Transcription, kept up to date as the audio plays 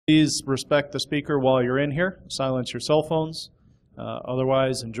Please respect the speaker while you're in here. Silence your cell phones.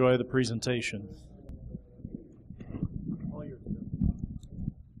 Otherwise, enjoy the presentation.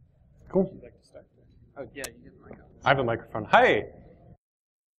 Cool. Oh, yeah, you get the microphone. I have a microphone. Hi.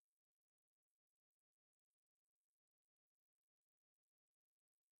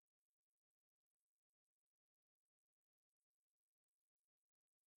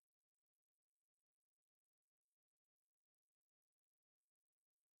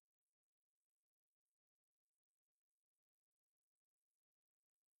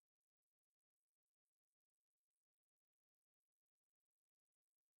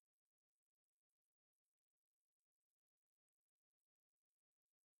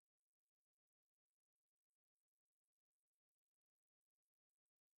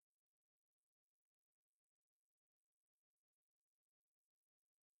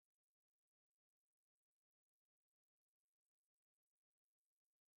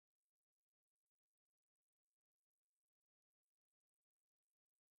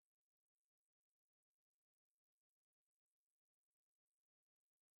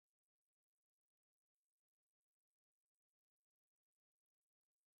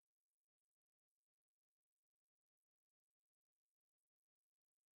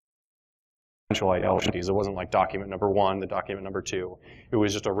 Identities. It wasn't like document number 1, the document number 2. It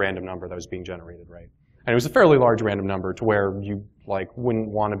was just a random number that was being generated, right? And it was a fairly large random number to where you wouldn't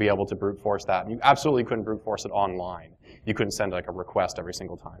want to be able to brute force that. You absolutely couldn't brute force it online. You couldn't send like a request every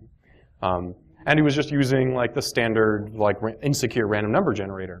single time. And he was just using like the standard insecure random number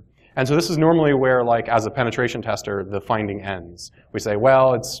generator. And so this is normally where as a penetration tester, the finding ends. We say,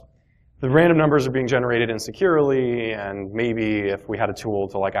 well, the random numbers are being generated insecurely, and maybe if we had a tool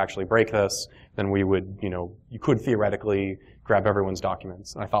to actually break this, then we would, you could theoretically grab everyone's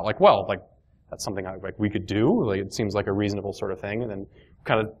documents. And I thought that's something we could do. It seems like a reasonable sort of thing. And then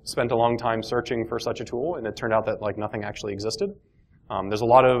kind of spent a long time searching for such a tool, and it turned out that nothing actually existed. There's a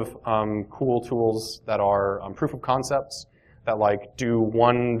lot of cool tools that are proof of concepts that do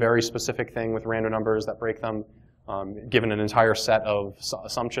one very specific thing with random numbers that break them, given an entire set of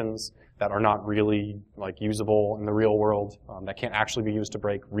assumptions that are not really usable in the real world, that can't actually be used to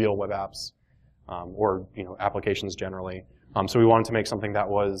break real web apps or applications generally. So we wanted to make something that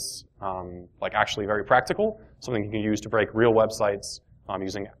was actually very practical, something you can use to break real websites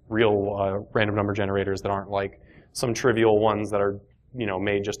using real random number generators that aren't some trivial ones that are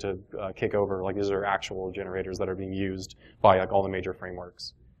made just to kick over. These are actual generators that are being used by all the major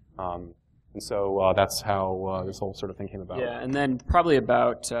frameworks. And so that's how this whole sort of thing came about. Yeah, and then probably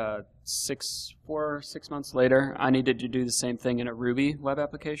about 6 months later, I needed to do the same thing in a Ruby web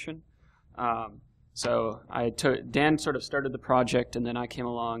application. So Dan sort of started the project, and then I came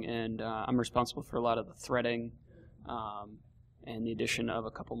along, and I'm responsible for a lot of the threading and the addition of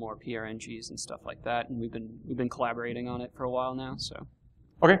a couple more PRNGs and stuff like that. And we've been collaborating on it for a while now. So.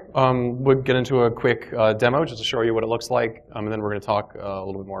 Okay, we'll get into a quick demo just to show you what it looks like, and then we're going to talk a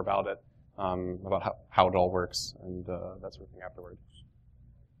little bit more about it. About how it all works and that sort of thing afterwards.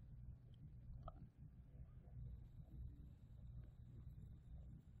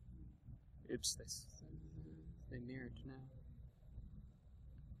 Oops, they mirrored now.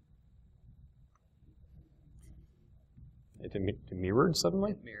 It mirrored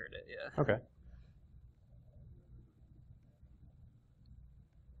suddenly? It mirrored it, yeah. Okay.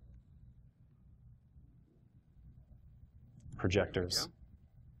 Projectors.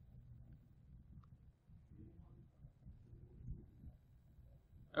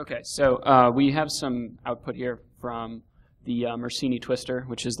 Okay, so we have some output here from the mersenne twister,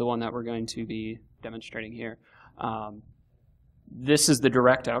 which is the one that we're going to be demonstrating here. This is the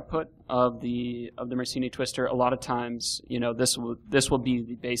direct output of the mersenne twister. A lot of times, this will be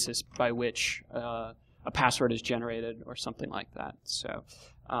the basis by which a password is generated or something like that. So,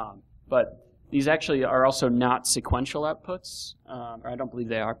 but these actually are also not sequential outputs, or I don't believe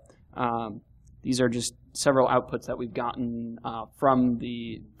they are. These are just several outputs that we've gotten from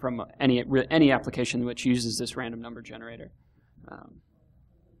any application which uses this random number generator.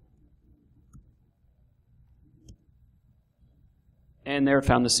 And there it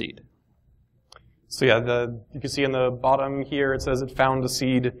found the seed. So yeah, you can see in the bottom here it says it found the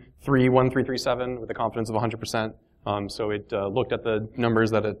seed 31337 with a confidence of 100%. So it looked at the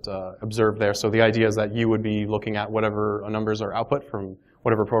numbers that it observed there. So the idea is that you would be looking at whatever numbers are output from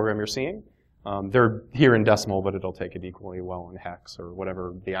whatever program you're seeing. They're here in decimal, but it'll take it equally well in hex or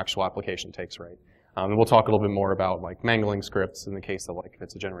whatever the actual application takes, right? And we'll talk a little bit more about mangling scripts in the case of if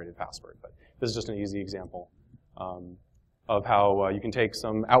it's a generated password. But this is just an easy example of how you can take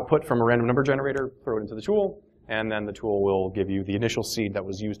some output from a random number generator, throw it into the tool, and then the tool will give you the initial seed that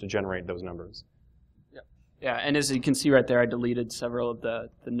was used to generate those numbers. Yeah, and as you can see right there, I deleted several of the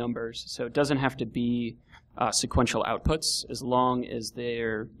numbers. So it doesn't have to be sequential outputs as long as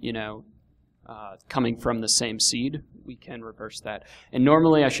they're, coming from the same seed. We can reverse that. And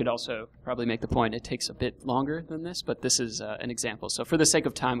normally, I should also probably make the point, it takes a bit longer than this, but this is an example. So for the sake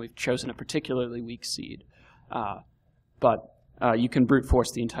of time, we've chosen a particularly weak seed. But you can brute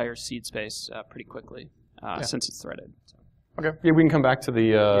force the entire seed space pretty quickly since it's threaded. So. Okay. Yeah, we can come back to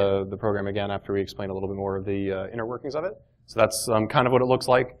the program again after we explain a little bit more of the inner workings of it. So that's kind of what it looks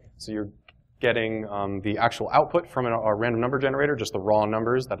like. So you're getting the actual output from a random number generator, just the raw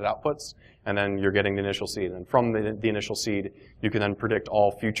numbers that it outputs, and then you're getting the initial seed. And from the initial seed, you can then predict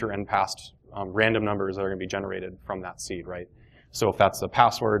all future and past random numbers that are going to be generated from that seed, right? So if that's a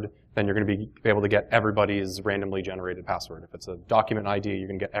password, then you're going to be able to get everybody's randomly generated password. If it's a document ID, you're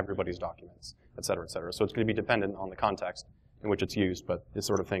going to get everybody's documents, et cetera, et cetera. So it's going to be dependent on the context in which it's used, but this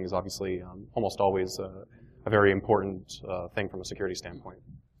sort of thing is obviously almost always a very important thing from a security standpoint.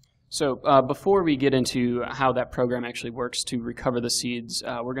 So before we get into how that program actually works to recover the seeds,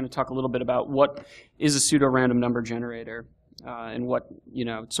 we're going to talk a little bit about what is a pseudo-random number generator and what,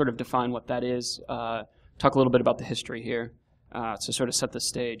 sort of define what that is. Talk a little bit about the history here to sort of set the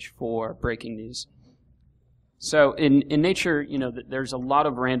stage for breaking these. So in nature, there's a lot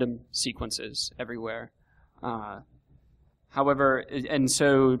of random sequences everywhere. However, and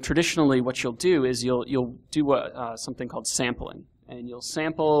so traditionally what you'll do is you'll do something called sampling. And you'll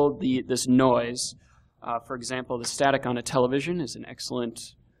sample this noise. For example, the static on a television is an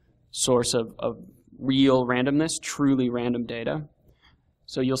excellent source of real randomness, truly random data.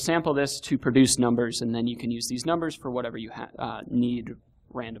 So you'll sample this to produce numbers, and then you can use these numbers for whatever you need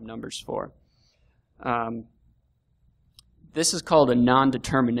random numbers for. This is called a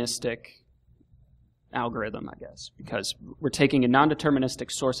non-deterministic algorithm, I guess, because we're taking a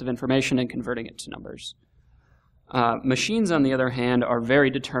non-deterministic source of information and converting it to numbers. Machines, on the other hand, are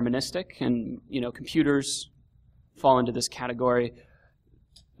very deterministic, and computers fall into this category.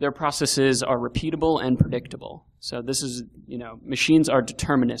 Their processes are repeatable and predictable. So this is, machines are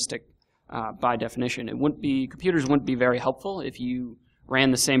deterministic by definition. Computers wouldn't be very helpful if you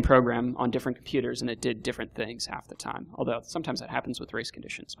ran the same program on different computers and it did different things half the time. Although sometimes that happens with race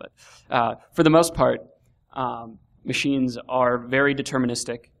conditions, but for the most part, machines are very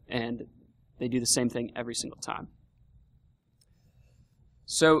deterministic and they do the same thing every single time.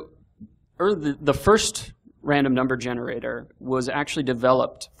 So the first random number generator was actually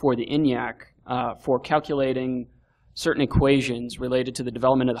developed for the ENIAC for calculating certain equations related to the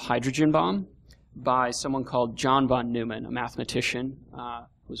development of the hydrogen bomb by someone called John von Neumann, a mathematician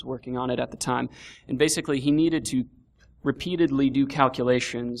who was working on it at the time. And basically he needed to repeatedly do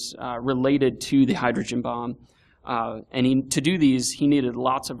calculations related to the hydrogen bomb. To do these, he needed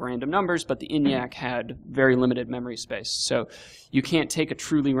lots of random numbers, but the ENIAC had very limited memory space. So you can't take a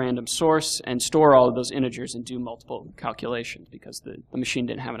truly random source and store all of those integers and do multiple calculations because the machine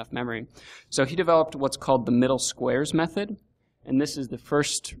didn't have enough memory. So he developed what's called the middle squares method. And this is the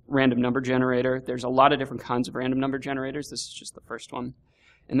first random number generator. There's a lot of different kinds of random number generators. This is just the first one.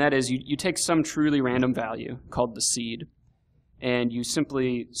 And that is you take some truly random value called the seed, and you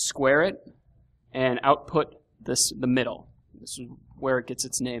simply square it and output the middle. This is where it gets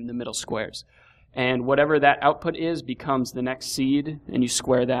its name, the middle squares. And whatever that output is becomes the next seed, and you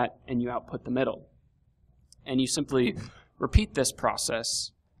square that, and you output the middle. And you simply repeat this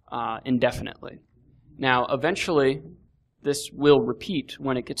process indefinitely. Now, eventually, this will repeat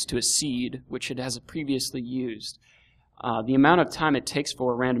when it gets to a seed, which it has previously used. The amount of time it takes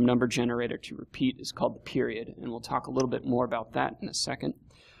for a random number generator to repeat is called the period, and we'll talk a little bit more about that in a second.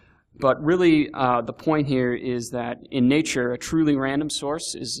 But really, the point here is that in nature, a truly random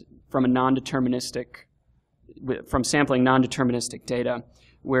source is from sampling non-deterministic data,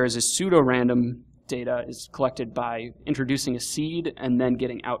 whereas a pseudo-random data is collected by introducing a seed and then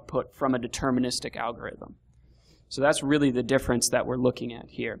getting output from a deterministic algorithm. So that's really the difference that we're looking at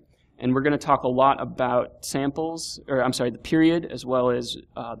here. And we're going to talk a lot about the period as well as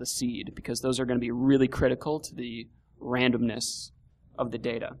the seed, because those are going to be really critical to the randomness of the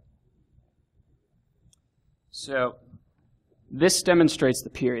data. So this demonstrates the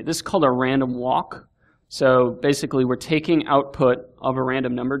period. This is called a random walk. So basically we're taking output of a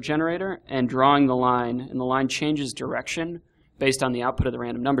random number generator and drawing the line, and the line changes direction based on the output of the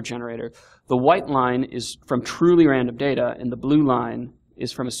random number generator. The white line is from truly random data, and the blue line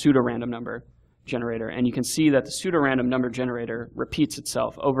is from a pseudo-random number generator. And you can see that the pseudo-random number generator repeats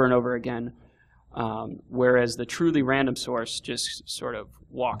itself over and over again, whereas the truly random source just sort of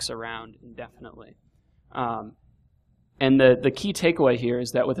walks around indefinitely. And the key takeaway here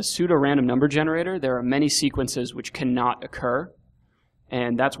is that with a pseudo-random number generator, there are many sequences which cannot occur.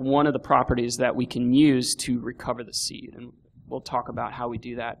 And that's one of the properties that we can use to recover the seed. And we'll talk about how we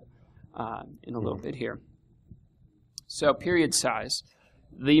do that in a little bit here. So period size.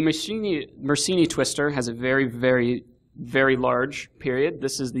 The Mersenne twister has a very, very, very large period.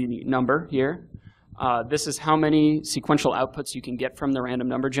 This is the number here. This is how many sequential outputs you can get from the random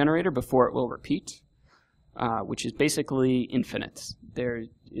number generator before it will repeat, which is basically infinite. There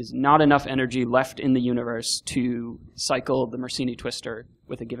is not enough energy left in the universe to cycle the Mersenne twister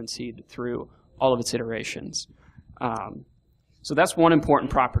with a given seed through all of its iterations. So that's one important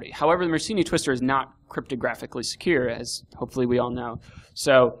property. However, the Mersenne twister is not cryptographically secure, as hopefully we all know.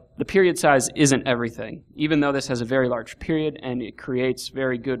 So the period size isn't everything. Even though this has a very large period and it creates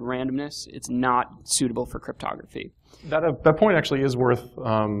very good randomness, it's not suitable for cryptography. That point actually is worth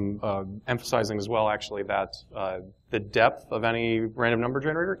emphasizing as well, actually, that the depth of any random number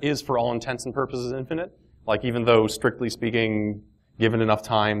generator is, for all intents and purposes, infinite. Like, even though, strictly speaking, given enough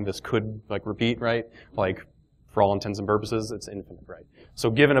time, this could, like, repeat, right? Like, for all intents and purposes, it's infinite, right? So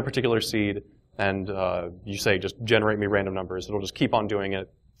given a particular seed, and you say, just generate me random numbers, it'll just keep on doing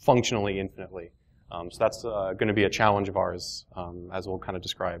it functionally infinitely. So that's going to be a challenge of ours, as we'll kind of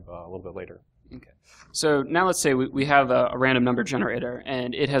describe a little bit later. Okay. So now let's say we have a random number generator,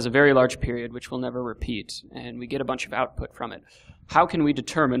 and it has a very large period, which will never repeat, and we get a bunch of output from it. How can we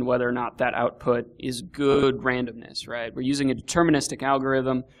determine whether or not that output is good randomness, right? We're using a deterministic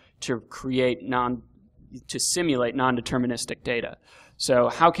algorithm to simulate non-deterministic data. So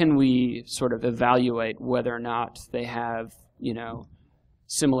how can we sort of evaluate whether or not they have,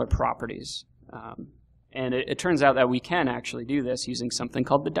 similar properties? And it turns out that we can actually do this using something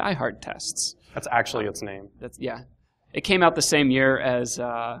called the Die-Hard tests. That's actually its name. Yeah. It came out the same year as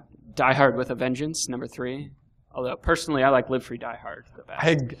Die Hard with a Vengeance, #3. Although, personally, I like Live Free Die Hard the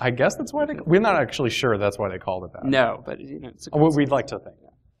best. I guess that's why we're not actually sure that's why they called it that. No, but it's a we'd like to think.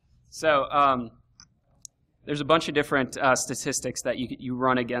 So there's a bunch of different statistics that you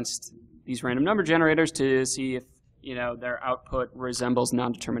run against these random number generators to see if their output resembles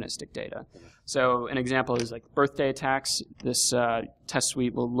non-deterministic data. So an example is like birthday attacks. This test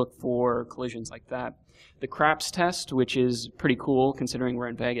suite will look for collisions like that. The craps test, which is pretty cool considering we're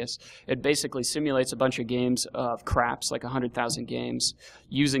in Vegas, it basically simulates a bunch of games of craps, like 100,000 games,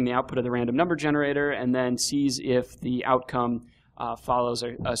 using the output of the random number generator, and then sees if the outcome follows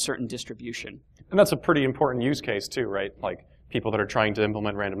a certain distribution. And that's a pretty important use case too, right? Like, people that are trying to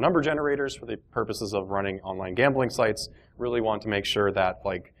implement random number generators for the purposes of running online gambling sites really want to make sure that,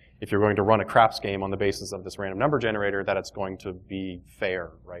 like, if you're going to run a craps game on the basis of this random number generator, that it's going to be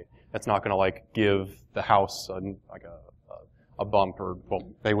fair, right? It's not going to, like, give the house a bump, or, well,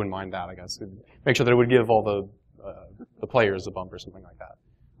 they wouldn't mind that, I guess. Make sure that it would give all the players a bump or something like that.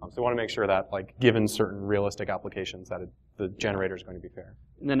 So we want to make sure that, like, given certain realistic applications, that the generator is going to be fair.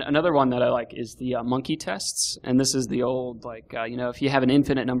 And then another one that I like is the monkey tests. And this is the old, like, if you have an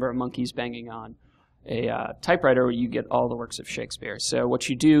infinite number of monkeys banging on a typewriter, you get all the works of Shakespeare. So what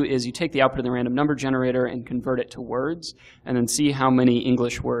you do is you take the output of the random number generator and convert it to words, and then see how many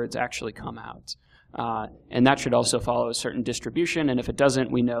English words actually come out. And that should also follow a certain distribution, and if it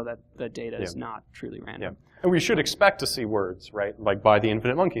doesn't, we know that the data is not truly random. Yeah. And we should expect to see words, right, like by the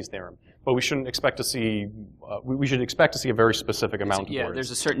infinite monkeys theorem. But we shouldn't expect to see, we should expect to see a very specific amount of words. Yeah,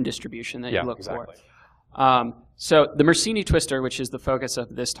 there's a certain distribution that you look exactly. for. So the Mersenne twister, which is the focus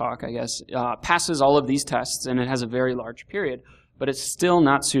of this talk, I guess, passes all of these tests, and it has a very large period, but it's still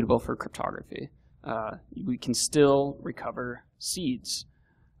not suitable for cryptography. We can still recover seeds.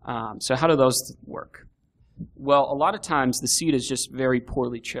 So how do those work? Well, a lot of times the seed is just very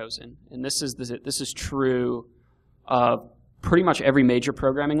poorly chosen, and this is true of pretty much every major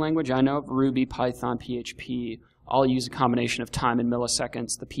programming language I know of. Ruby, Python, PHP, all use a combination of time and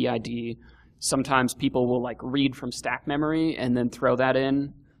milliseconds, the PID. Sometimes people will, like, read from stack memory and then throw that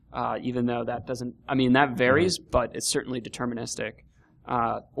in, even though that doesn't, that varies, but it's certainly deterministic.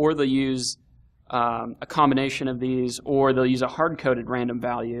 Or they'll use a combination of these, or they'll use a hard-coded random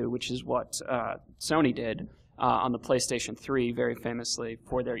value, which is what Sony did on the PlayStation 3 very famously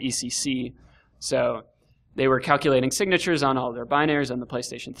for their ECC. So they were calculating signatures on all their binaries on the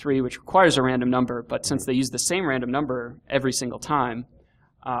PlayStation 3, which requires a random number, but since they use the same random number every single time,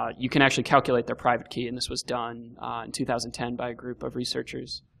 you can actually calculate their private key, and this was done in 2010 by a group of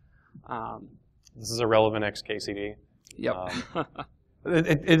researchers. This is a relevant XKCD. Yep.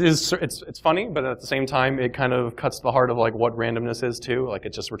 It's funny, but at the same time, it kind of cuts to the heart of, like, what randomness is too. Like,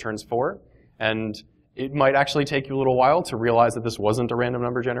 it just returns 4, and it might actually take you a little while to realize that this wasn't a random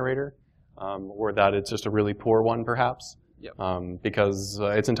number generator. or that it's just a really poor one, perhaps. Yep. Because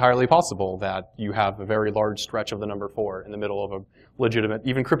it's entirely possible that you have a very large stretch of the number 4 in the middle of a legitimate,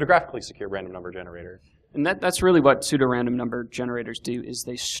 even cryptographically secure random number generator. And that's really what pseudo-random number generators do, is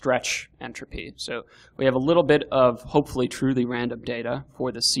they stretch entropy. So we have a little bit of hopefully truly random data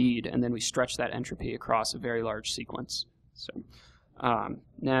for the seed, and then we stretch that entropy across a very large sequence. So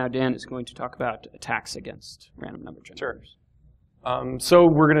now Dan is going to talk about attacks against random number generators. Sure. So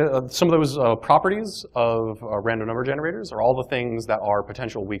we're going to, some of those properties of random number generators are all the things that are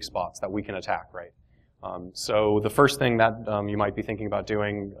potential weak spots that we can attack, right? So the first thing that you might be thinking about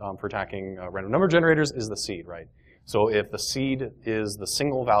doing for attacking random number generators is the seed, right? So if the seed is the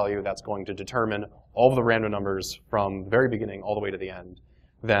single value that's going to determine all of the random numbers from the very beginning all the way to the end,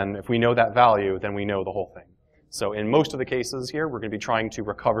 then if we know that value, then we know the whole thing. So in most of the cases here, we're going to be trying to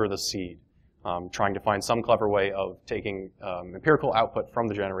recover the seed, trying to find some clever way of taking empirical output from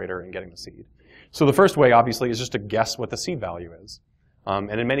the generator and getting the seed. So the first way, obviously, is just to guess what the seed value is.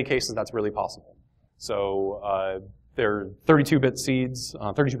 And in many cases, that's really possible. So they're 32-bit seeds,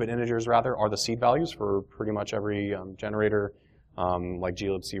 32-bit integers, rather, are the seed values for pretty much every generator, like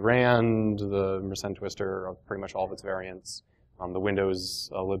glibc rand, the mersenne twister, pretty much all of its variants. The Windows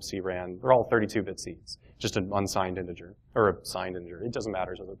libc rand, they're all 32-bit seeds, just an unsigned integer, or a signed integer. It doesn't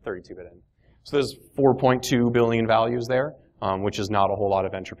matter, so it's a 32-bit int. So there's 4.2 billion values there, which is not a whole lot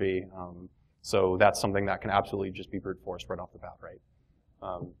of entropy. So that's something that can absolutely just be brute forced right off the bat, right?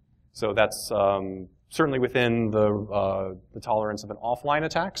 So that's certainly within the tolerance of an offline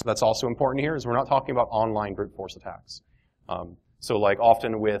attack. So that's also important here, is we're not talking about online brute force attacks. So like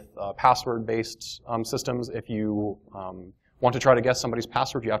often with password-based systems, if you want to try to guess somebody's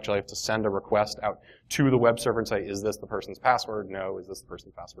password, you actually have to send a request out to the web server and say, is this the person's password? No. Is this the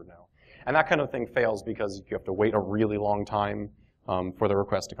person's password? No. And that kind of thing fails because you have to wait a really long time for the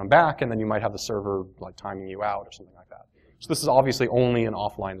request to come back, and then you might have the server like timing you out or something like that. So this is obviously only an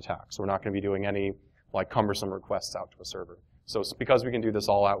offline attack, so we're not going to be doing any like cumbersome requests out to a server. So because we can do this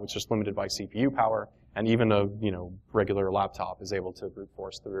all out, it's just limited by CPU power, and even a regular laptop is able to brute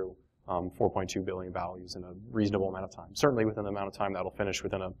force through 4.2 billion values in a reasonable amount of time. Certainly within the amount of time that'll finish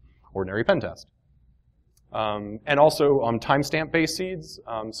within an ordinary pen test. And also timestamp-based seeds.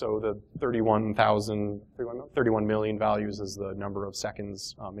 So the 31 million values is the number of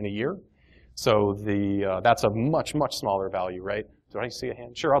seconds in a year. So that's a much, much smaller value, right? Do I see a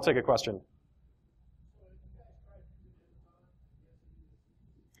hand? Sure, I'll take a question.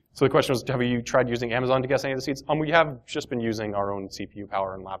 So the question was, have you tried using Amazon to guess any of the seeds? We have just been using our own CPU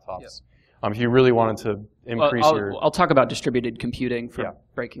power and laptops. Yep. If you really wanted to increase I'll talk about distributed computing for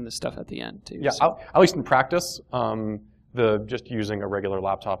breaking this stuff at the end, too. Yeah, so. At least in practice, just using a regular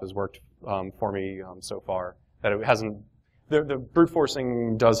laptop has worked for me so far. That it hasn't. The brute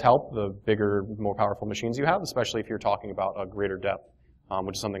forcing does help the bigger, more powerful machines you have, especially if you're talking about a greater depth,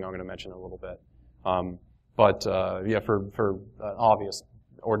 which is something I'm going to mention in a little bit. Yeah, for obvious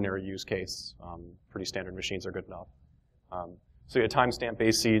ordinary use case, pretty standard machines are good enough. So yeah,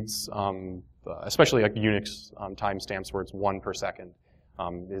 timestamp-based seeds, especially like Unix timestamps where it's 1 per second,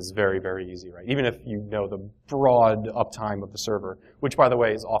 is very, very easy, right? Even if you know the broad uptime of the server, which, by the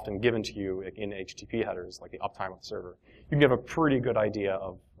way, is often given to you in HTTP headers, like the uptime of the server, you can have a pretty good idea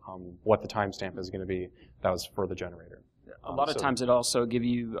of what the timestamp is going to be that was for the generator. A lot of times it also give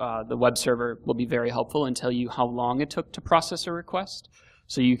you, the web server will be very helpful and tell you how long it took to process a request.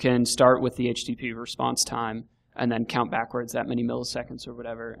 So you can start with the HTTP response time and then count backwards that many milliseconds or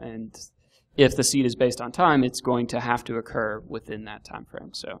whatever. And if the seed is based on time, it's going to have to occur within that time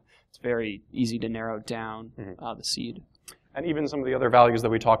frame. So it's very easy to narrow down the seed. And even some of the other values that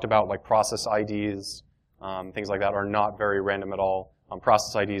we talked about, like process IDs, things like that, are not very random at all.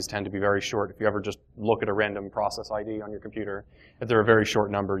 Process IDs tend to be very short. If you ever just look at a random process ID on your computer, if they're a very short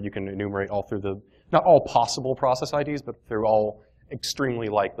number, you can enumerate all through not all possible process IDs, but through all extremely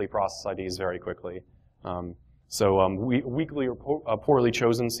likely process IDs very quickly. Weakly or poorly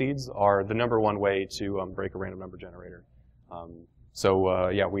chosen seeds are the #1 way to break a random number generator.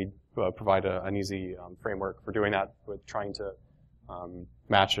 Yeah, we provide an easy framework for doing that with trying to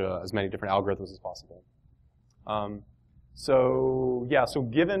match as many different algorithms as possible. So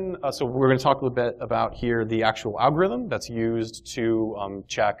we're going to talk a little bit about here the actual algorithm that's used to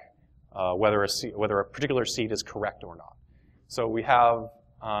check whether a particular seed is correct or not. So we have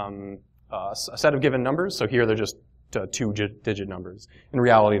a set of given numbers. So here they're just 2-digit numbers. In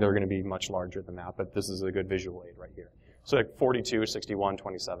reality, they're going to be much larger than that, but this is a good visual aid right here. So like 42, 61,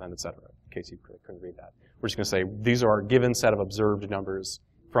 27, etc. In case you couldn't read that. We're just going to say these are our given set of observed numbers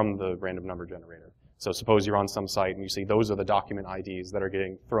from the random number generator. So suppose you're on some site and you see those are the document IDs that are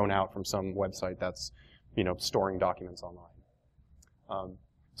getting thrown out from some website that's, storing documents online.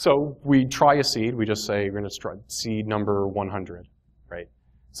 So we try a seed. We just say we're going to try seed number 100, right?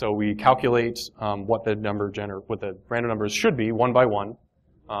 So we calculate what the random numbers should be one by one,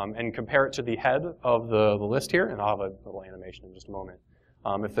 and compare it to the head of the list here. And I'll have a little animation in just a moment.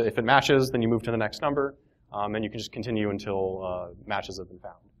 If it matches, then you move to the next number, and you can just continue until matches have been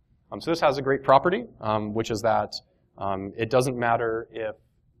found. So this has a great property, which is that it doesn't matter if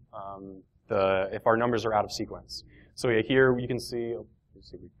our numbers are out of sequence. So here you can see. Let's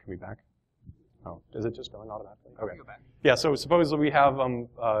see, can we back? Oh, is it just going automatically? Okay. Go back. Yeah. So suppose we have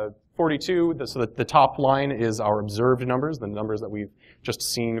 42. So the top line is our observed numbers, the numbers that we've just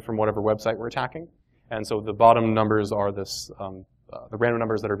seen from whatever website we're attacking, and so the bottom numbers are the random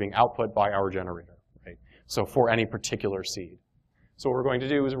numbers that are being output by our generator, right? So for any particular seed. So what we're going to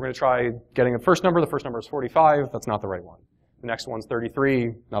do is we're going to try getting the first number. The first number is 45. That's not the right one. The next one's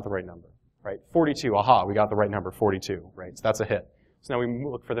 33. Not the right number, right? 42. Aha, we got the right number, 42, right? So that's a hit. So now we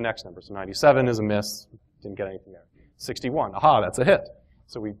look for the next number. So 97 is a miss. Didn't get anything there. 61. Aha, that's a hit.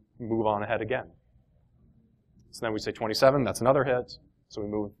 So we move on ahead again. So then we say 27. That's another hit. So we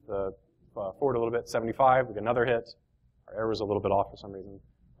move forward a little bit. 75. We get another hit. Our error's a little bit off for some reason.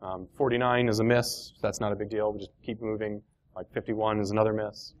 49 is a miss. That's not a big deal. We just keep moving. Like 51 is another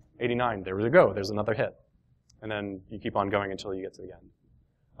miss. 89, there we go. There's another hit. And then you keep on going until you get to the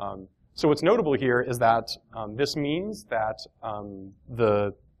end. So what's notable here is that this means that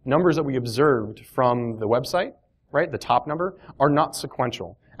the numbers that we observed from the website, right, the top number, are not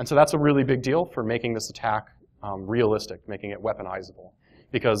sequential. And so that's a really big deal for making this attack realistic, making it weaponizable.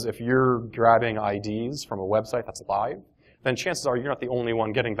 Because if you're grabbing IDs from a website that's live, then chances are you're not the only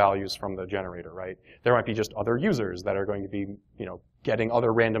one getting values from the generator, right? There might be just other users that are going to be, getting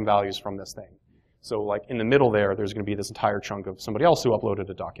other random values from this thing. So like in the middle there's going to be this entire chunk of somebody else who uploaded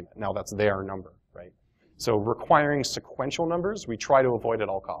a document. Now that's their number, right? So requiring sequential numbers, we try to avoid at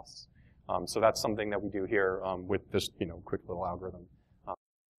all costs. So that's something that we do here with this, quick little algorithm.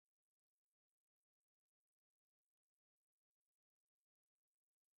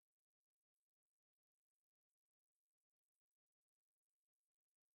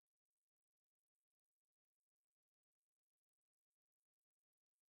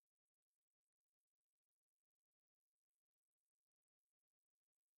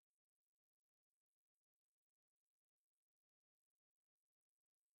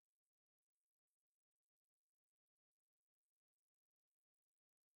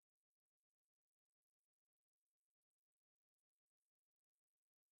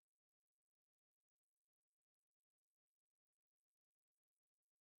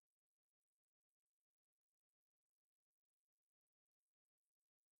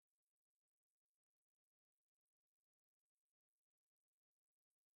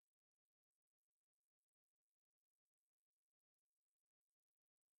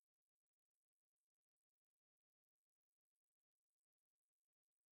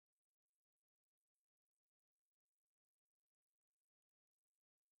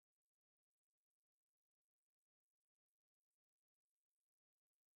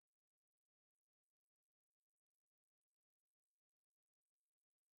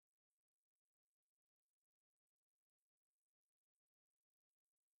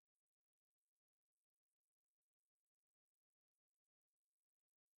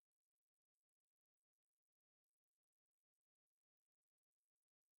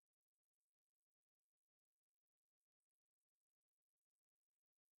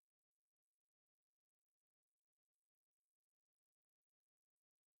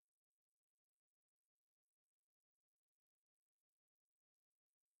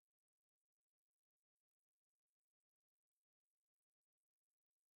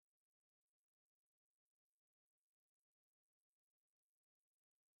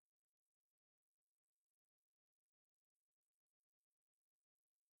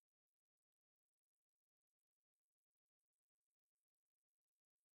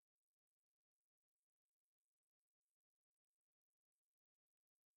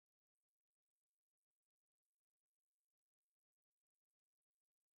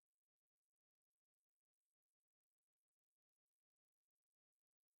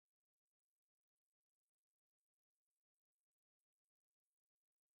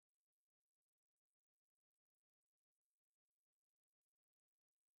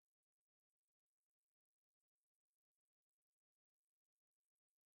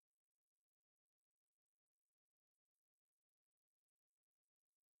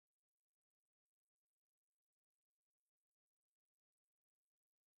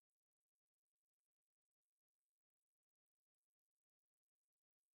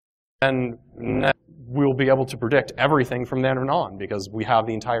 then we'll be able to predict everything from then on because we have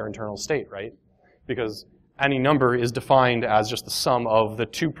the entire internal state, right? Because any number is defined as just the sum of the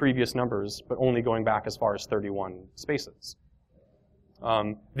two previous numbers, but only going back as far as 31 spaces.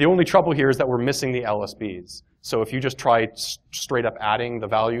 The only trouble here is that we're missing the LSBs. So if you just try straight up adding the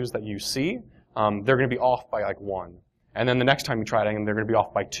values that you see, they're going to be off by like 1. And then the next time you try adding them, they're going to be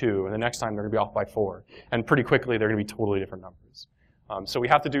off by 2. And the next time they're going to be off by 4. And pretty quickly, they're going to be totally different numbers. So we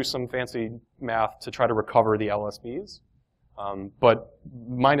have to do some fancy math to try to recover the LSBs. But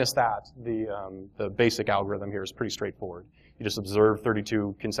minus that, the basic algorithm here is pretty straightforward. You just observe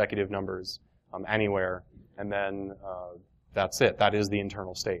 32 consecutive numbers anywhere, and then that's it. That is the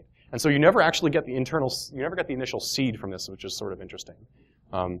internal state. And so you never actually get the initial seed from this, which is sort of interesting.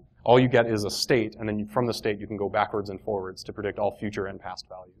 All you get is a state, and then from the state you can go backwards and forwards to predict all future and past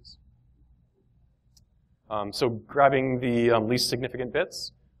values. So grabbing the least significant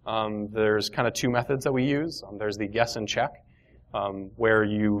bits, there's kind of two methods that we use. There's the guess and check, where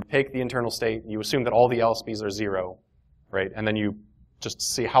you take the internal state, you assume that all the LSBs are 0, right? And then you just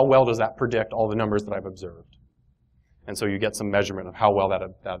see how well does that predict all the numbers that I've observed. And so you get some measurement of how well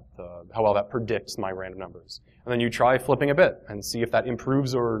that predicts my random numbers. And then you try flipping a bit and see if that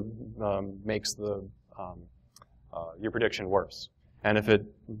improves or makes your prediction worse. And if it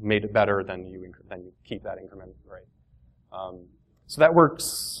made it better, then you keep that increment, right? So that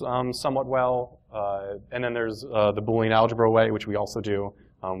works somewhat well. And then there's the Boolean algebra way, which we also do,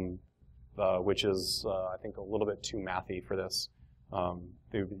 which is, I think, a little bit too mathy for this.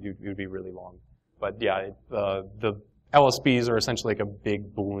 It would be really long. But yeah, the LSBs are essentially like a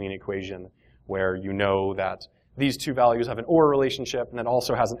big Boolean equation where you know that these two values have an OR relationship, and it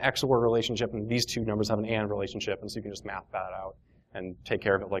also has an XOR relationship, and these two numbers have an AND relationship, and so you can just map that out and take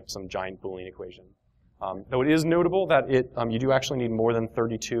care of it like some giant Boolean equation. Though it is notable that you do actually need more than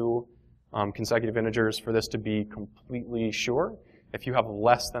 32 consecutive integers for this to be completely sure. If you have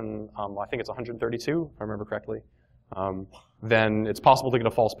less than, I think it's 132, if I remember correctly, then it's possible to get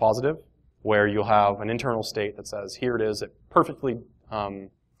a false positive, where you'll have an internal state that says, here it is, it perfectly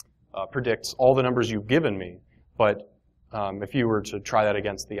predicts all the numbers you've given me, but if you were to try that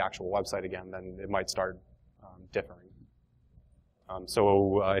against the actual website again, then it might start differing.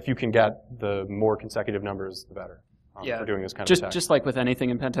 So if you can get the more consecutive numbers, the better for doing this kind of attack. Just like with anything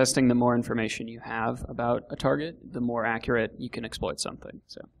in pen testing, the more information you have about a target, the more accurate you can exploit something.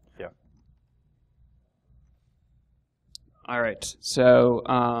 So. Yeah. All right. So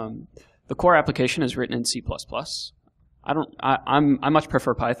the core application is written in C++. I much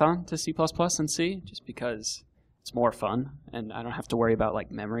prefer Python to C++ and C, just because it's more fun and I don't have to worry about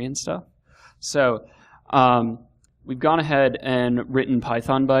like memory and stuff. So we've gone ahead and written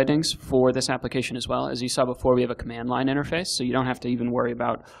Python bindings for this application as well. As you saw before, we have a command line interface, so you don't have to even worry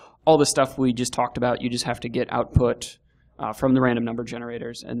about all the stuff we just talked about. You just have to get output from the random number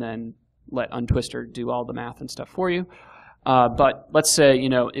generators and then let untwistor do all the math and stuff for you. But let's say,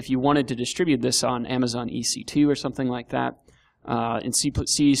 if you wanted to distribute this on Amazon EC2 or something like that, in C++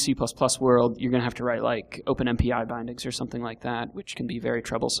 world, you're going to have to write like OpenMPI bindings or something like that, which can be very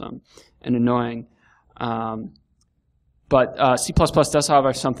troublesome and annoying. But C++ does,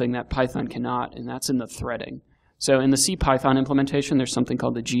 however, something that Python cannot, and that's in the threading. So in the C Python implementation, there's something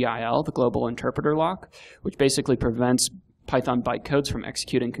called the GIL, the Global Interpreter Lock, which basically prevents Python bytecodes from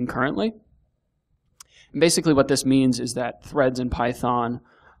executing concurrently. And basically what this means is that threads in Python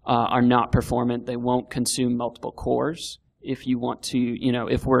are not performant. They won't consume multiple cores if you want to,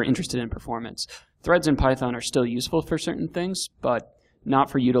 if we're interested in performance. Threads in Python are still useful for certain things, but not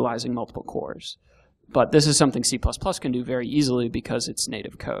for utilizing multiple cores. But this is something C++ can do very easily because it's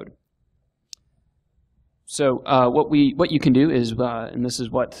native code. So what you can do is, and this is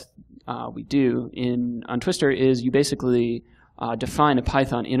what we do in untwistor, is you basically define a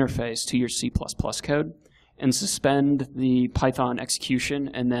Python interface to your C++ code and suspend the Python execution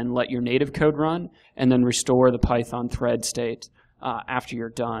and then let your native code run and then restore the Python thread state after you're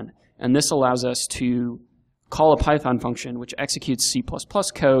done. And this allows us to call a Python function which executes C++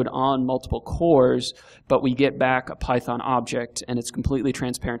 code on multiple cores, but we get back a Python object and it's completely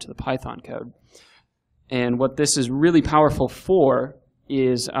transparent to the Python code. And what this is really powerful for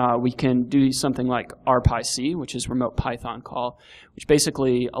is we can do something like rpyc, which is remote Python call, which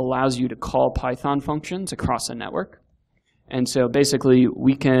basically allows you to call Python functions across a network. And so basically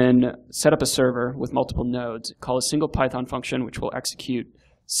we can set up a server with multiple nodes, call a single Python function which will execute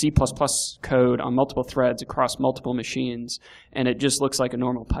C++ code on multiple threads across multiple machines, and it just looks like a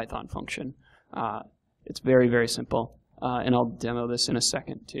normal Python function. It's very, very simple, and I'll demo this in a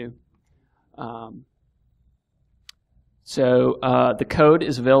second too. So the code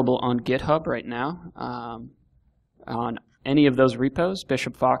is available on GitHub right now on any of those repos.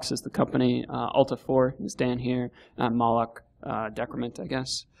 Bishop Fox is the company. Alta4 is down here. Moloch decrement, I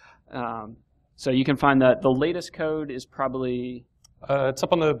guess. So you can find that the latest code is probably... it's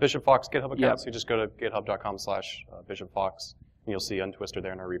up on the Bishop Fox GitHub account, Yep. so you just go to github.com/BishopFox, and you'll see untwisted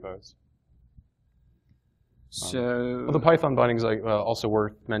there in our repos. So Well, the Python bindings are also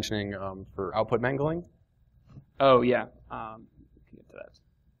worth mentioning for output mangling. oh yeah, we can get to that.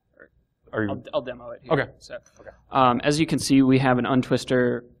 Are you, I'll demo it here. Okay. So, Okay. as you can see, we have an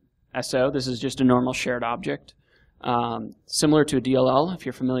untwister SO. This is just a normal shared object, similar to a DLL if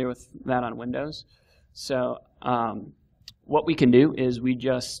you're familiar with that on Windows. So what we can do is we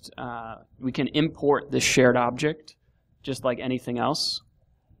just we can import this shared object just like anything else.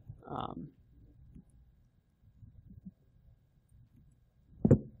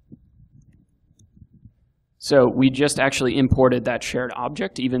 So we just actually imported that shared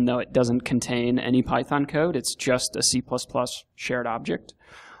object, even though it doesn't contain any Python code. It's just a C++ shared object.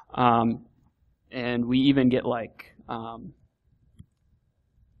 And we even get like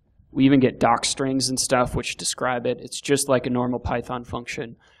doc strings and stuff which describe it. It's just like a normal Python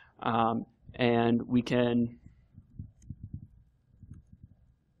function. And we can...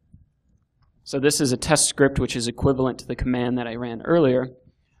 So this is a test script which is equivalent to the command that I ran earlier.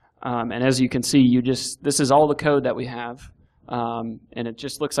 And as you can see, this is all the code that we have, and it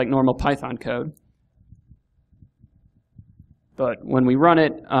just looks like normal Python code. But when we run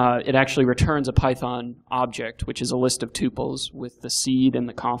it, it actually returns a Python object, which is a list of tuples with the seed and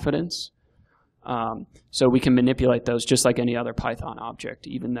the confidence. So we can manipulate those just like any other Python object,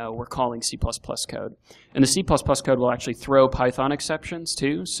 even though we're calling C++ code. And the C++ code will actually throw Python exceptions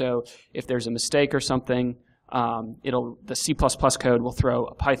too. So if there's a mistake or something, the C++ code will throw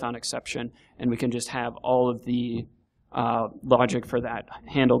a Python exception, and we can just have all of the logic for that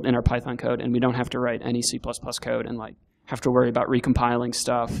handled in our Python code, and we don't have to write any C++ code and like have to worry about recompiling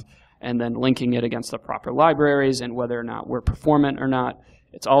stuff and then linking it against the proper libraries and whether or not we're performant or not.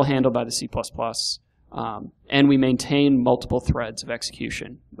 It's all handled by the C++, and we maintain multiple threads of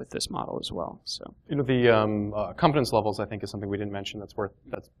execution with this model as well. So the confidence levels, I think, is something we didn't mention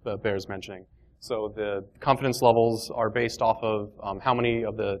that bears mentioning. So the confidence levels are based off of how many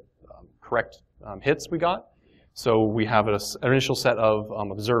of the correct hits we got. So we have an initial set of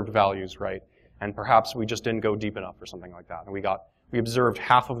observed values, right? And perhaps we just didn't go deep enough or something like that. And we observed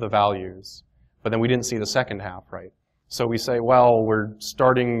half of the values, but then we didn't see the second half, right? So we say, well, we're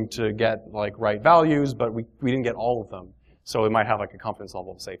starting to get like right values, but we didn't get all of them. So it might have like a confidence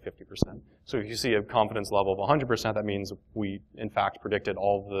level of, say, 50%. So if you see a confidence level of 100%, that means we, in fact, predicted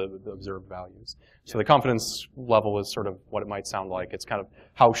all the observed values. So the confidence level is sort of what it might sound like. It's kind of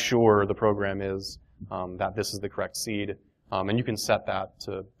how sure the program is that this is the correct seed. And you can set that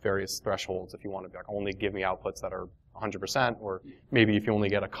to various thresholds if you want to be like, only give me outputs that are 100%, or maybe if you only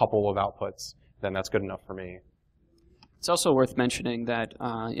get a couple of outputs, then that's good enough for me. It's also worth mentioning that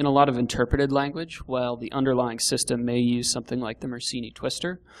in a lot of interpreted language, while the underlying system may use something like the mersenne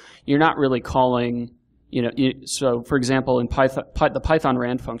twister, you're not really calling, so for example, in Python, the Python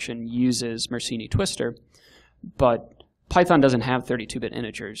rand function uses mersenne twister, but Python doesn't have 32-bit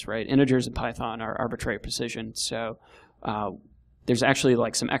integers, right? Integers in Python are arbitrary precision, so there's actually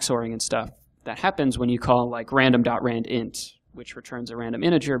like some XORing and stuff that happens when you call like random.randint, which returns a random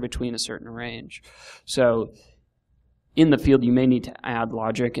integer between a certain range. So in the field, you may need to add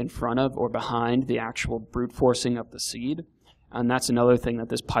logic in front of or behind the actual brute forcing of the seed. And that's another thing that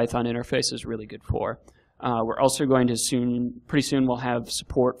this Python interface is really good for. We're also going to pretty soon we'll have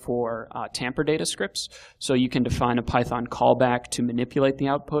support for tamper data scripts. So you can define a Python callback to manipulate the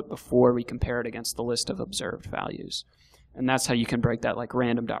output before we compare it against the list of observed values. And that's how you can break that like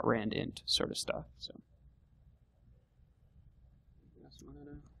random.randint sort of stuff. So.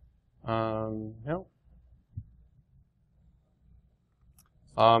 No.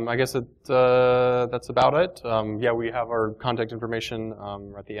 I guess that's about it. Yeah, we have our contact information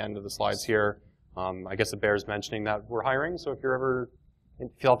at the end of the slides here. I guess it bears mentioning that we're hiring, so if you ever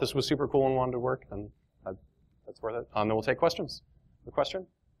felt this was super cool and wanted to work, then that's worth it. Then we'll take questions. A question?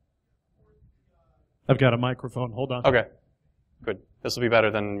 I've got a microphone. Hold on. Okay, good. This will be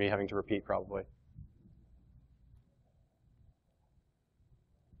better than me having to repeat, probably.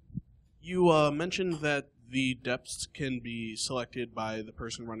 You mentioned that the depths can be selected by the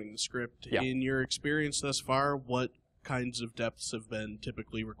person running the script. Yeah. In your experience thus far, what kinds of depths have been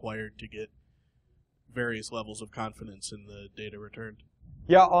typically required to get various levels of confidence in the data returned?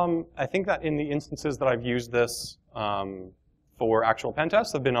 Yeah, I think that in the instances that I've used this for actual pen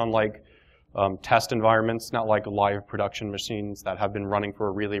tests, have been on like test environments, not like live production machines that have been running for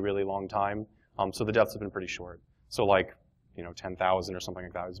a really, really long time. So the depths have been pretty short. So like, 10,000 or something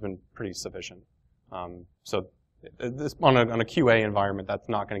like that has been pretty sufficient. So this, on a QA environment, that's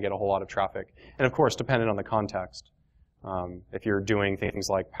not going to get a whole lot of traffic. And of course, dependent on the context. If you're doing things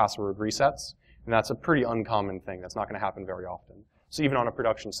like password resets, and that's a pretty uncommon thing. That's not going to happen very often. So even on a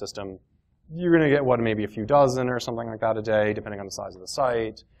production system, you're going to get, maybe a few dozen or something like that a day, depending on the size of the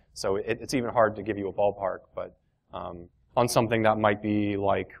site. So it's even hard to give you a ballpark. But on something that might be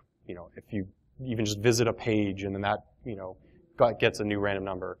like, if you even just visit a page and then that, gets a new random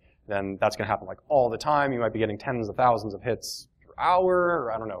number, then that's going to happen like all the time. You might be getting tens of thousands of hits per hour,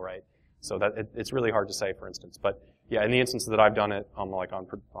 or I don't know, right? So that it's really hard to say, for instance. But yeah, in the instances that I've done it, on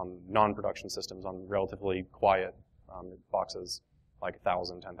non-production systems, on relatively quiet boxes, like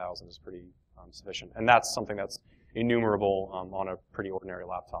 1,000, 10,000 is pretty sufficient. And that's something that's enumerable on a pretty ordinary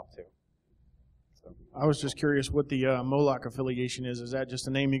laptop too. So. I was just curious what the Moloch affiliation is. Is that just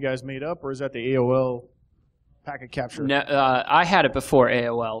a name you guys made up, or is that the AOL packet capture? No, I had it before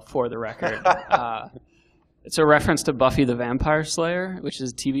AOL, for the record. It's a reference to Buffy the Vampire Slayer, which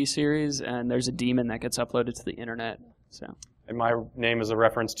is a TV series, and there's a demon that gets uploaded to the internet. So. And my name is a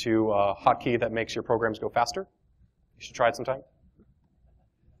reference to a hotkey that makes your programs go faster. You should try it sometime.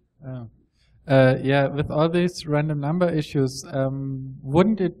 Yeah, with all these random number issues,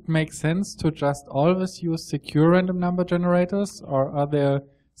 wouldn't it make sense to just always use secure random number generators, or are there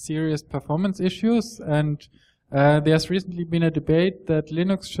serious performance issues? And there's recently been a debate that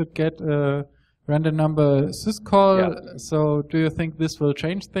Linux should get a random number syscall. Yeah. So do you think this will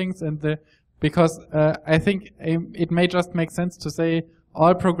change things? And because I think it may just make sense to say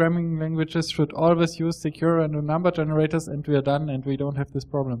all programming languages should always use secure random number generators, and we are done, and we don't have this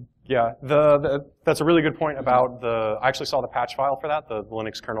problem. Yeah, that's a really good point about I actually saw the patch file for that, the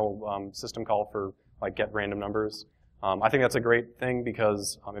Linux kernel system call for like get random numbers. I think that's a great thing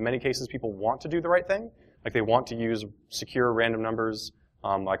because in many cases people want to do the right thing. Like they want to use secure random numbers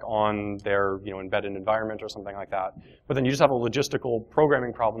like on their embedded environment or something like that. But then you just have a logistical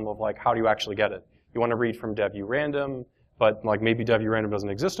programming problem of like how do you actually get it? You want to read from dev urandom, but like maybe dev urandom doesn't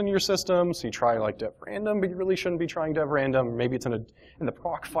exist in your system, so you try like dev random, but you really shouldn't be trying dev random. Maybe it's in the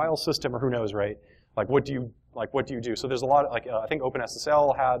proc file system, or who knows, right? Like what do you do? So there's a lot of, like I think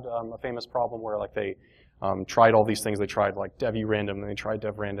OpenSSL had a famous problem where like they tried all these things. They tried like dev urandom, then they tried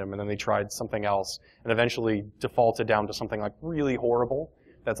dev random, and then they tried something else, and eventually defaulted down to something like really horrible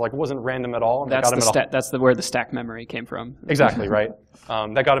that's like wasn't random at all. And that's where the stack memory came from. Exactly, right.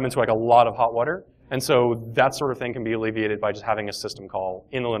 That got them into like a lot of hot water. And so that sort of thing can be alleviated by just having a system call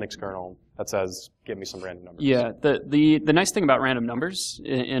in the Linux kernel that says, give me some random numbers. Yeah, the nice thing about random numbers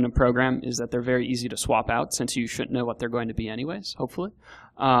in a program is that they're very easy to swap out, since you shouldn't know what they're going to be anyways, hopefully.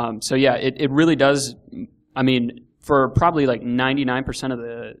 So yeah, it really does, I mean, for probably like 99% of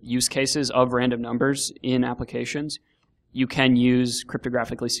the use cases of random numbers in applications, you can use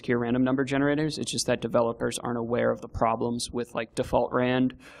cryptographically secure random number generators. It's just that developers aren't aware of the problems with like default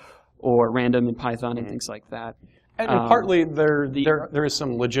rand or random in Python and things like that. And partly there is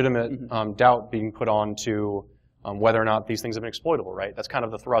some legitimate doubt being put on to whether or not these things have been exploitable, right? That's kind of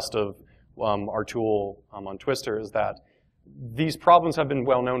the thrust of our tool on Twister, is that these problems have been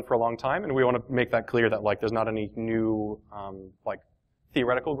well known for a long time, and we want to make that clear that like there's not any new like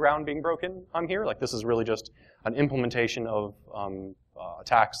theoretical ground being broken on here. Like this is really just an implementation of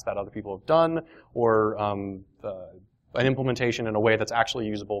attacks that other people have done, or an implementation in a way that's actually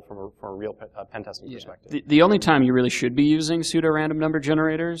usable from a real pen testing perspective. The only time you really should be using pseudo-random number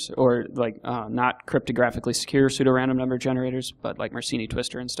generators, or like not cryptographically secure pseudo-random number generators, but like mersenne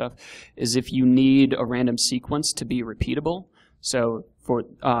twister and stuff, is if you need a random sequence to be repeatable. So for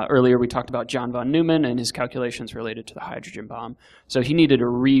earlier we talked about John von Neumann and his calculations related to the hydrogen bomb. So he needed to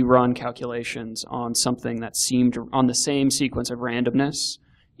rerun calculations on something that seemed on the same sequence of randomness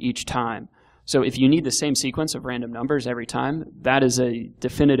each time. So if you need the same sequence of random numbers every time, that is a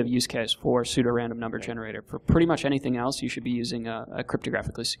definitive use case for pseudo-random number generator. For pretty much anything else, you should be using a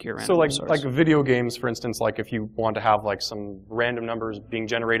cryptographically secure random number source. So like video games, for instance, like if you want to have like some random numbers being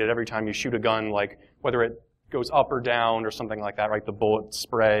generated every time you shoot a gun, like whether it goes up or down or something like that, right? The bullet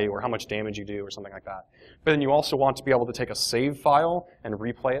spray or how much damage you do or something like that. But then you also want to be able to take a save file and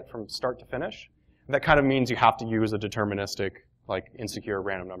replay it from start to finish. That kind of means you have to use a deterministic, like insecure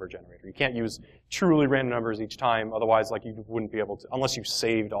random number generator. You can't use truly random numbers each time, otherwise like you wouldn't be able to, unless you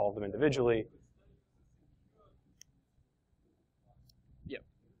saved all of them individually.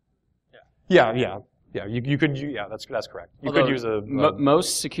 Yeah. Yeah, you could. Yeah, that's correct. You Although could use a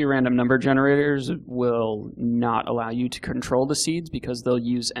most secure random number generators will not allow you to control the seeds because they'll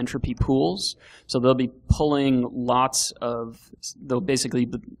use entropy pools. So they'll be pulling they'll basically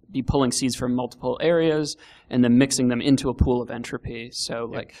be pulling seeds from multiple areas and then mixing them into a pool of entropy.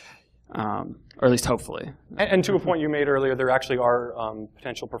 So or at least hopefully. And to a point you made earlier, there actually are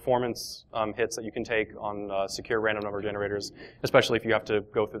potential performance hits that you can take on secure random number generators, especially if you have to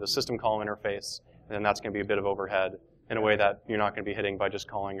go through the system call interface. And that's going to be a bit of overhead in a way that you're not going to be hitting by just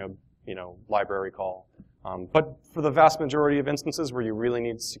calling a library call. But for the vast majority of instances where you really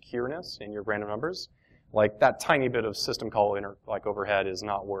need secureness in your random numbers, like that tiny bit of system call overhead is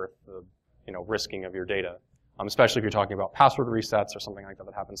not worth the risking of your data. Especially if you're talking about password resets or something like that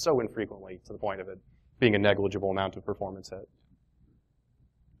that happens so infrequently to the point of it being a negligible amount of performance hit.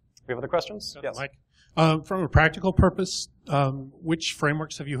 We have other questions? Yes. Mike. From a practical purpose, which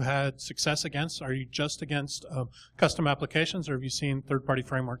frameworks have you had success against? Are you just against custom applications, or have you seen third-party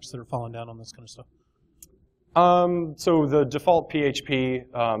frameworks that are falling down on this kind of stuff? So the default PHP,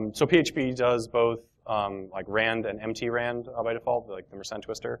 so PHP does both like rand and empty rand by default, like the mersenne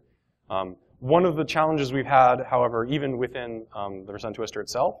twister. One of the challenges we've had, however, even within the mersenne twister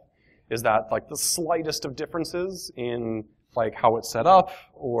itself, is that like the slightest of differences in like how it's set up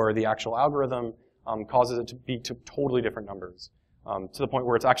or the actual algorithm causes it to be totally different numbers to the point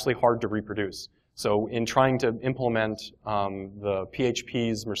where it's actually hard to reproduce. So in trying to implement the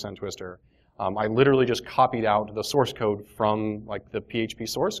PHP's mersenne twister, I literally just copied out the source code from like the PHP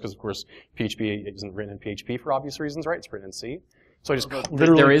source, because of course PHP isn't written in PHP for obvious reasons, right? It's written in C. So I just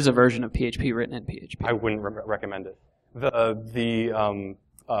literally. There is a version of PHP written in PHP. I wouldn't recommend it. The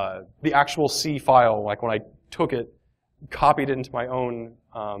actual C file, like when I took it, copied it into my own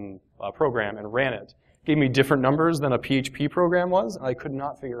program and ran it, gave me different numbers than a PHP program was, and I could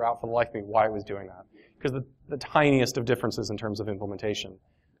not figure out for the life of me why it was doing that. Because the tiniest of differences in terms of implementation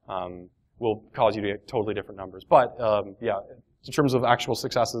will cause you to get totally different numbers. But yeah, in terms of actual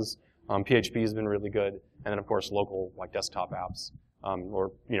successes, PHP has been really good, and then of course local like desktop apps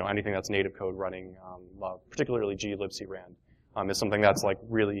or anything that's native code running, particularly glibc rand, is something that's like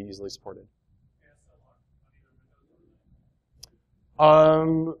really easily supported.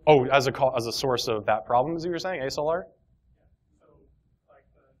 As a source of that problem, as you were saying, ASLR?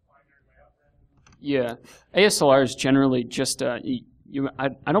 Yeah, ASLR is generally just I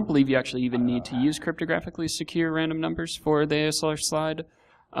don't believe you actually even need to use cryptographically secure random numbers for the ASLR slide.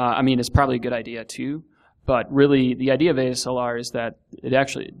 I mean, it's probably a good idea too, but really the idea of ASLR is that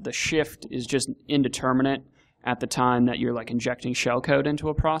the shift is just indeterminate at the time that you're like injecting shellcode into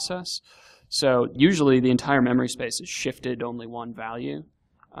a process. So usually the entire memory space is shifted only one value,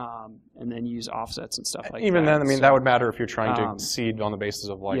 and then you use offsets and stuff like that. Even then, I mean, that would matter if you're trying to seed on the basis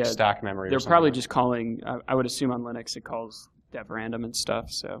of like stack memory. They're probably just calling. I would assume on Linux it calls dev random and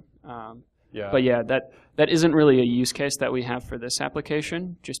stuff. So, but yeah, that isn't really a use case that we have for this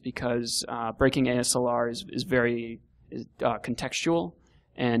application, just because breaking ASLR is very contextual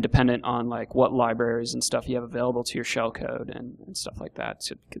and dependent on like what libraries and stuff you have available to your shellcode and stuff like that.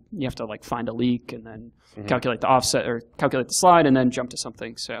 So you have to like find a leak and then calculate the offset or calculate the slide and then jump to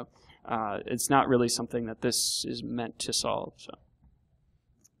something. So it's not really something that this is meant to solve. So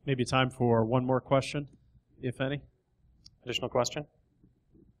maybe time for one more question, if any. Additional question?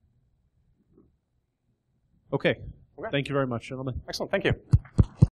 Okay. Thank you very much, gentlemen. Excellent. Thank you.